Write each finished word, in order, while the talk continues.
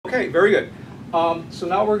Okay, very good. So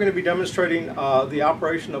now we're going to be demonstrating the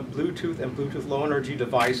operation of Bluetooth and Bluetooth low energy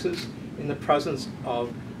devices in the presence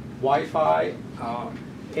of Wi-Fi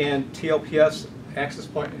and TLPS access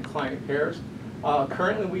point and client pairs.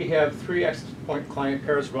 Currently we have 3 access point client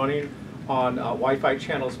pairs running on Wi-Fi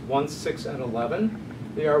channels 1, 6, and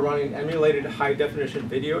 11. They are running emulated high definition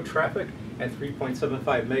video traffic at 3.75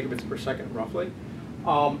 megabits per second roughly,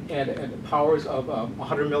 and powers of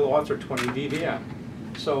 100 milliwatts or 20 dBm.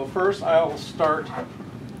 So first I'll start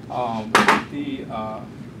with the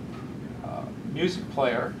music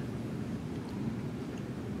player.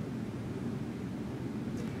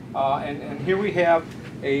 And here we have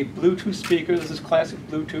a Bluetooth speaker. This is classic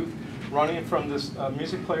Bluetooth running from this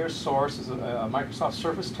music player source. This is a Microsoft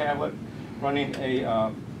Surface tablet running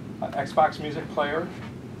a Xbox music player.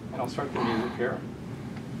 And I'll start the music here.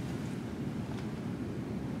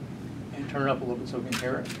 And turn it up a little bit so we can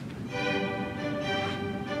hear it.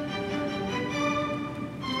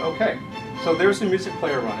 Okay, so there's the music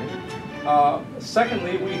player running.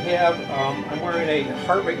 Secondly, we have, I'm wearing a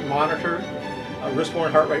heart rate monitor, a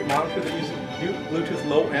wrist-worn heart rate monitor that uses Bluetooth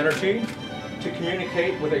low energy to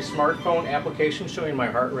communicate with a smartphone application showing my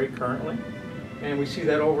heart rate currently. And we see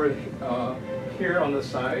that over here on the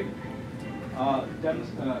side,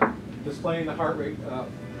 displaying the heart rate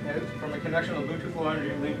from a connection of Bluetooth low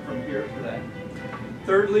energy link from here to that.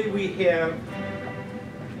 Thirdly, we have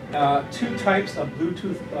 2 types of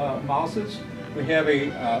Bluetooth mouses. We have a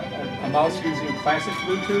mouse using classic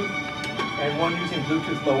Bluetooth and one using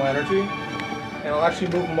Bluetooth low energy. And I'll actually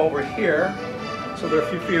move them over here so they're a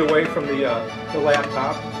few feet away from the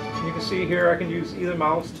laptop. And you can see here I can use either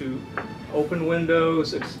mouse to open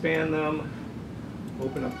windows, expand them,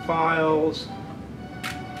 open up files,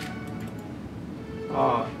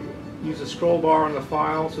 use a scroll bar on the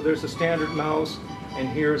file. So there's the standard mouse and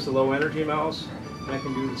here's the low energy mouse. And I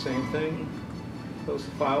can do the same thing. Close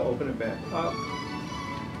the file, open it back up.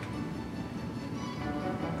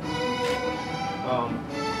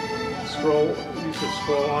 Scroll, use the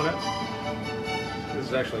scroll on it. This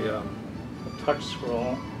is actually a touch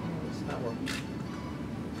scroll. It's not working.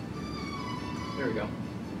 There we go.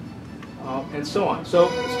 And so on.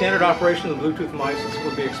 So standard operation of the Bluetooth mice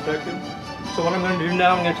would be expected. So what I'm going to do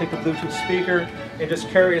now, I'm going to take the Bluetooth speaker and just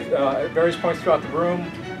carry it at various points throughout the room.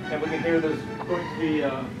 And we can hear there's going to be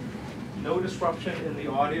no disruption in the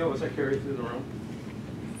audio as I carry it through the room.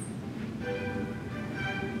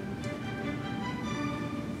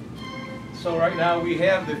 So right now we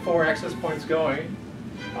have the 4 access points going.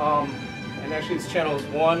 And actually it's channels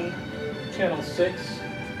 1, channel 6,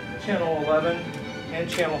 channel 11, and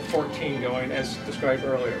channel 14 going as described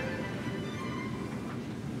earlier.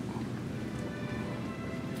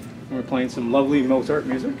 And we're playing some lovely Mozart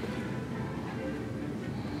music.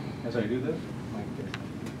 As I do this.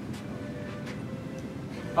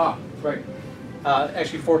 Ah, right.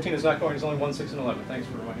 Actually 14 is not going, it's only 1, 6, and 11. Thanks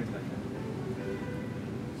for reminding me.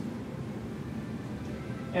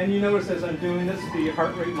 And you notice as I'm doing this, the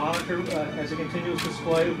heart rate monitor has a continuous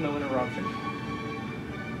display with no interruption.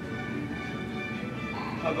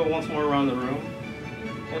 I'll go once more around the room.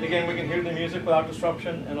 And again, we can hear the music without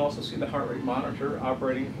disruption and also see the heart rate monitor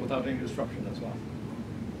operating without any disruption as well.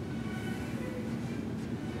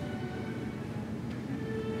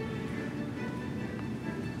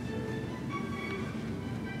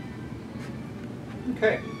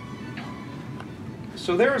 Okay,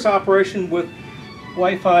 so there is operation with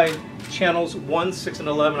Wi-Fi channels 1, 6, and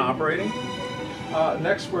 11 operating.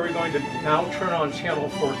 Next we're going to now turn on channel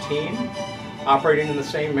 14, operating in the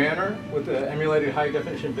same manner with the emulated high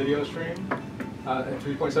definition video stream at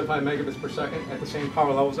 3.75 megabits per second at the same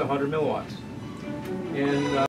power levels at 100 milliwatts. And